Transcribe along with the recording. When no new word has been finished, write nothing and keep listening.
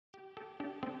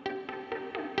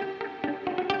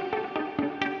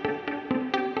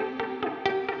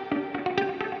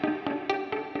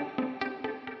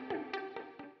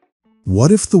What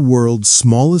if the world's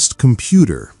smallest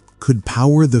computer could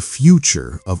power the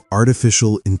future of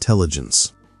artificial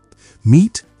intelligence?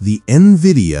 Meet the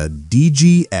NVIDIA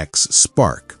DGX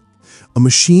Spark, a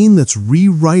machine that's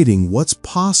rewriting what's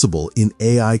possible in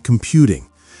AI computing,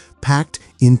 packed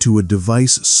into a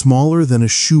device smaller than a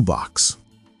shoebox.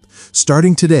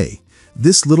 Starting today,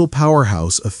 this little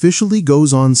powerhouse officially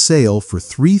goes on sale for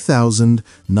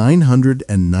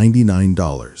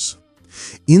 $3,999.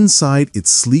 Inside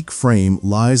its sleek frame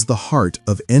lies the heart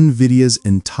of NVIDIA's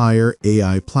entire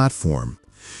AI platform.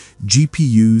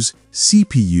 GPUs,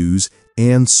 CPUs,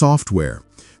 and software,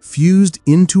 fused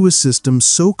into a system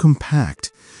so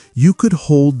compact, you could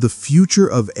hold the future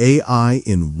of AI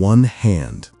in one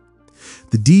hand.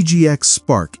 The DGX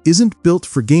Spark isn't built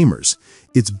for gamers,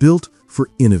 it's built for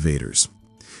innovators.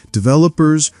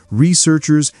 Developers,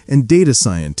 researchers, and data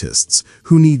scientists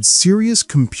who need serious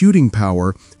computing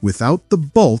power without the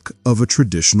bulk of a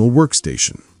traditional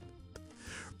workstation.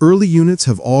 Early units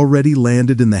have already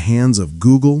landed in the hands of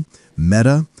Google,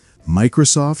 Meta,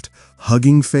 Microsoft,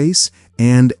 Hugging Face,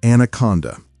 and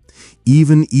Anaconda.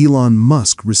 Even Elon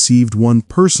Musk received one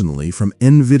personally from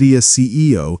NVIDIA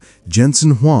CEO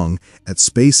Jensen Huang at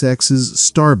SpaceX's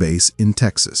Starbase in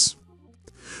Texas.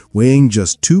 Weighing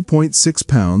just 2.6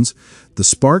 pounds, the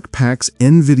Spark packs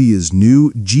NVIDIA's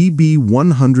new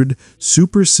GB100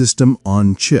 Super System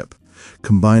on chip,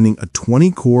 combining a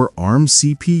 20-core ARM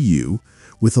CPU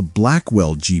with a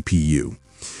Blackwell GPU,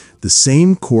 the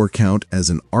same core count as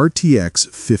an RTX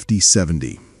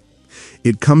 5070.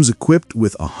 It comes equipped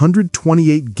with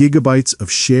 128 gigabytes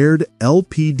of shared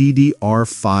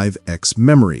LPDDR5X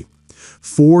memory,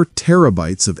 4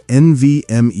 terabytes of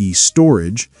NVMe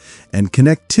storage, and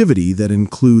connectivity that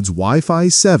includes Wi-Fi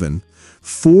 7,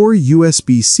 4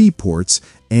 USB-C ports,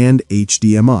 and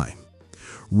HDMI.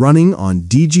 Running on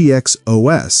DGX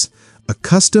OS, a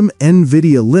custom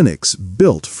NVIDIA Linux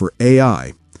built for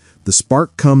AI, the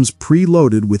Spark comes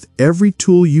preloaded with every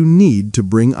tool you need to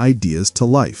bring ideas to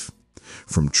life.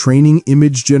 From training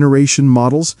image generation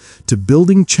models to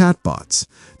building chatbots,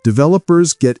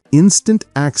 developers get instant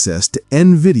access to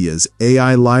NVIDIA's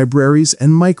AI libraries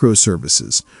and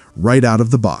microservices right out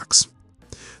of the box.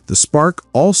 The Spark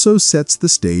also sets the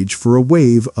stage for a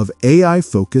wave of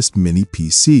AI-focused mini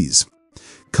PCs.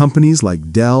 Companies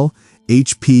like Dell,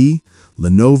 HP,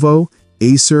 Lenovo,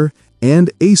 Acer,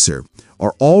 and Acer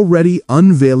are already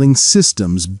unveiling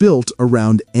systems built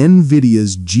around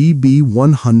NVIDIA's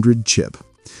GB100 chip,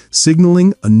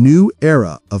 signaling a new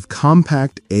era of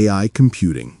compact AI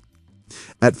computing.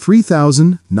 At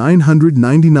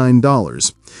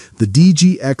 $3,999, the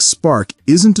DGX Spark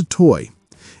isn't a toy.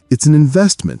 It's an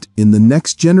investment in the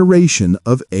next generation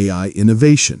of AI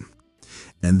innovation.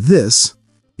 And this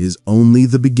is only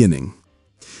the beginning.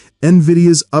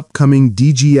 NVIDIA's upcoming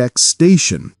DGX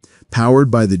Station,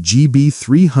 powered by the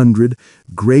GB300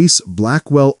 Grace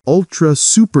Blackwell Ultra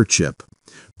Superchip,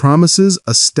 promises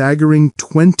a staggering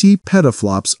 20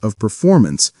 petaflops of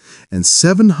performance and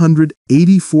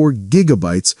 784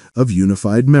 gigabytes of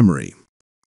unified memory.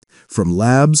 From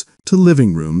labs to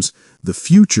living rooms, the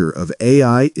future of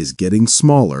AI is getting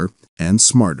smaller and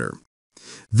smarter.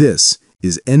 This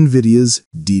is NVIDIA's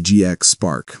DGX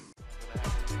Spark.